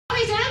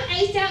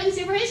Ace out in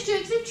Super His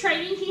Tricks of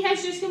Training. He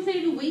has just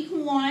completed week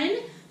 1.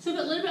 So I've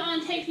got a little bit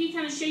on tape for you to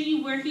kind of show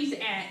you where he's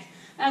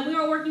at. We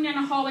are working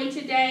down a hallway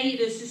today. It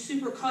is just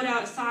super cold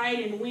outside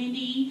and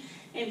windy,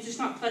 and it's just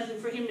not pleasant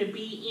for him to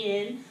be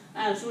in.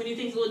 So we do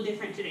things a little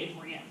different today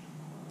for you.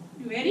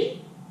 You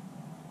ready?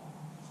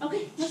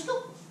 Okay, let's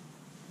go.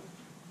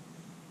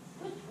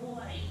 Good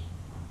boy.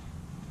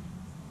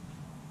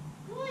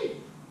 Good.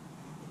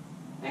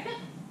 Back up.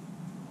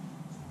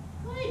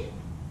 Good.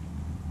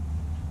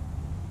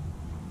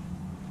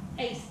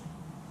 Ace.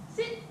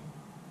 Sit.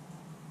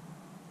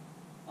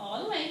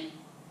 All the way.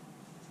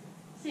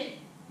 Sit.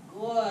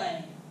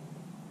 Good.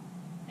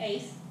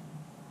 Ace.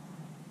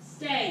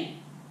 Stay.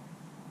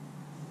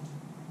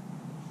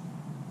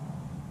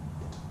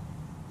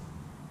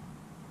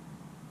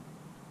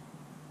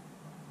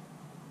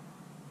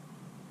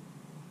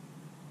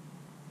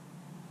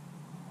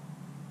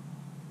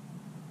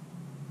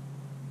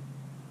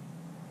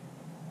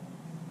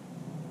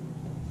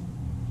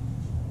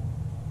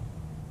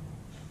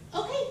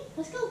 Okay,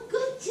 let's go.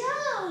 Good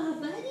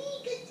job, buddy.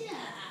 Good job.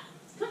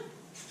 Come on.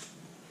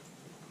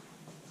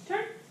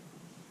 Turn.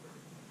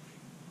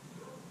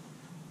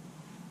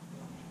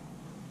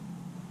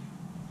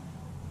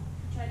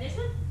 Try this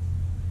one.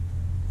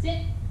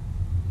 Sit.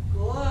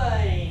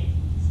 Good.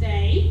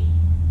 Stay.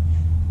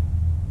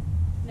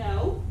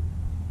 No.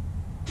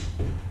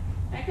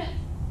 Back up.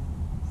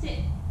 Sit.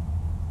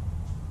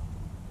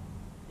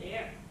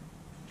 There.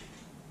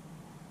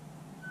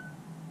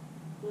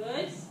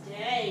 Good.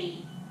 Stay.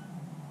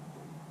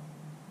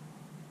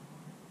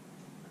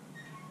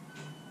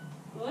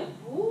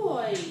 Good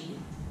boy.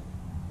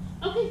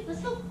 Okay,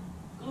 let's go.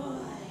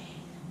 Good.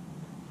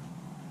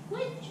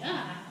 Good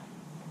job.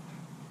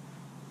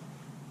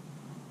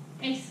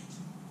 Ace.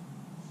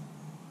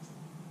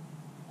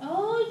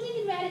 Oh, you're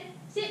thinking about it.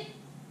 Sit.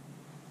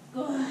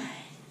 Good.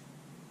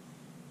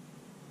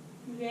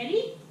 You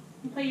ready?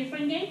 You play your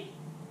fun game?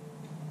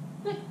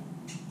 Good.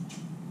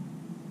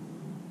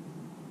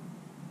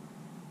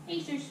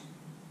 Acers.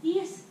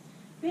 Yes.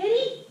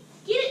 Ready?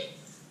 Get it.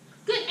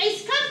 Good.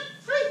 Ace, come.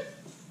 Hurry.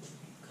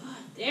 Good.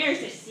 There's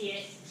the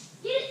sit.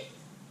 Get it.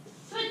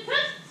 Good. Come.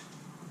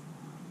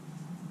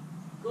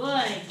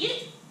 Good. Get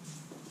it.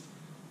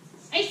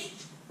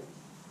 Ace.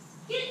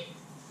 Get it.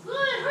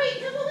 Good. Hurry.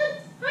 Come on.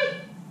 Hurry.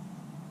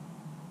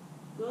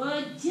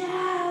 Good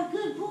job.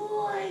 Good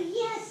boy.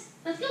 Yes.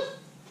 Let's go.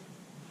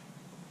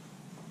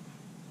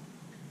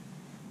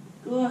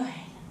 Good.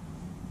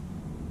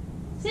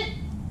 Sit.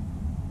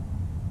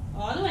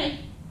 All the way.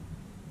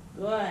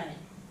 Good.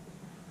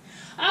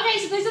 Okay,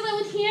 so there's something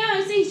with him.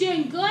 I see he's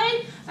doing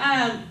good.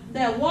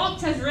 The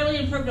walks has really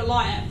improved a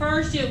lot. At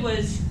first, it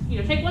was,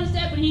 take one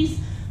step and he's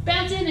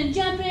bouncing and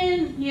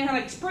jumping,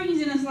 like springs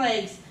in his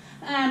legs.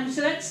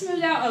 So that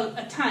smoothed out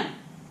a ton.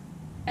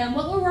 And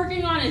what we're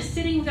working on is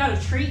sitting without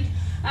a treat.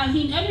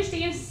 He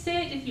understands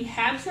sit if you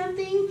have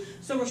something.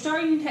 So we're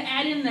starting to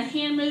add in the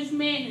hand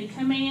movement and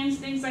commands,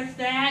 things like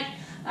that,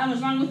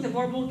 along with the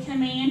verbal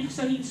command,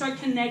 so he can start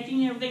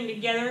connecting everything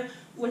together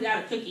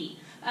without a cookie.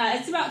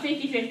 It's about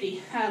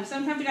 50-50.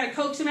 Sometimes we got to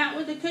coax him out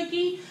with a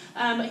cookie,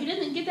 but he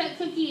doesn't get that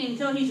cookie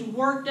until he's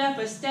worked up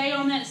a stay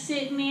on that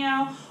sit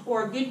now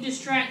or a good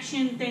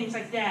distraction, things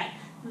like that.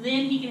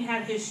 Then he can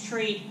have his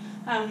treat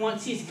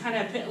once he's kind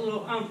of put a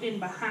little oomph in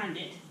behind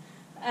it.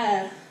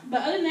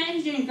 But other than that,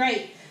 he's doing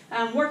great.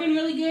 Working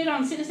really good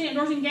on sit and stand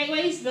doors and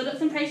gateways. Build up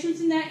some patience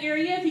in that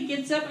area. If he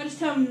gets up, I just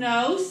tell him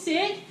no,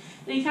 sit.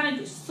 And he kind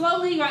of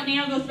slowly right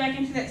now goes back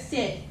into that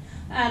sit.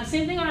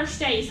 Same thing on our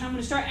stays. I'm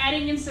going to start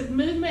adding in some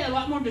movement, a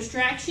lot more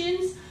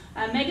distractions,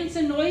 making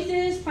some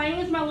noises, playing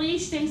with my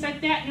leash, things like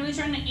that, and really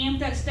starting to amp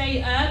that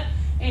stay up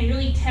and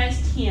really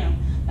test him.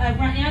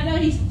 Right now, though,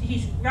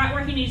 he's right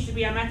where he needs to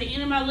be. I'm at the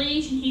end of my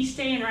leash, and he's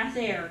staying right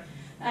there.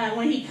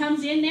 When he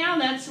comes in now,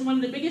 that's one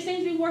of the biggest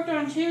things we've worked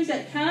on, too, is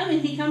that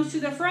and he comes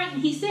to the front,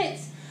 and he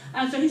sits.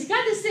 So he's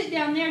got to sit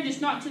down there, just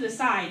not to the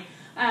side,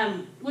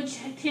 which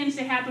tends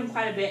to happen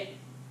quite a bit.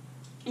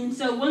 And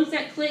so once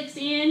that clicks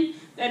in,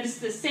 that is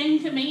the same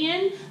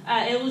command,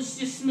 it will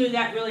just smooth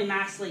out really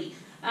nicely.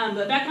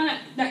 But back on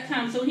that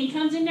comes. So when he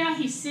comes in now,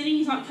 he's sitting.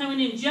 He's not coming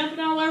in jumping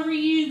all over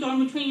you,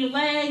 going between your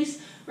legs,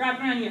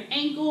 wrapping around your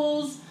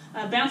ankles,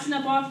 bouncing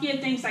up off you,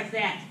 things like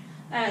that.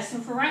 So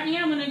for right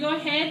now, I'm going to go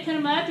ahead, put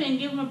him up, and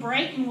give him a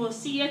break, and we'll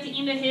see you at the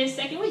end of his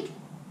second week.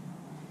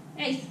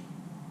 Ace.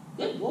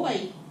 Good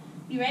boy.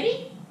 You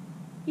ready?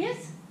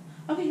 Yes?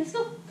 Okay, let's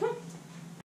go.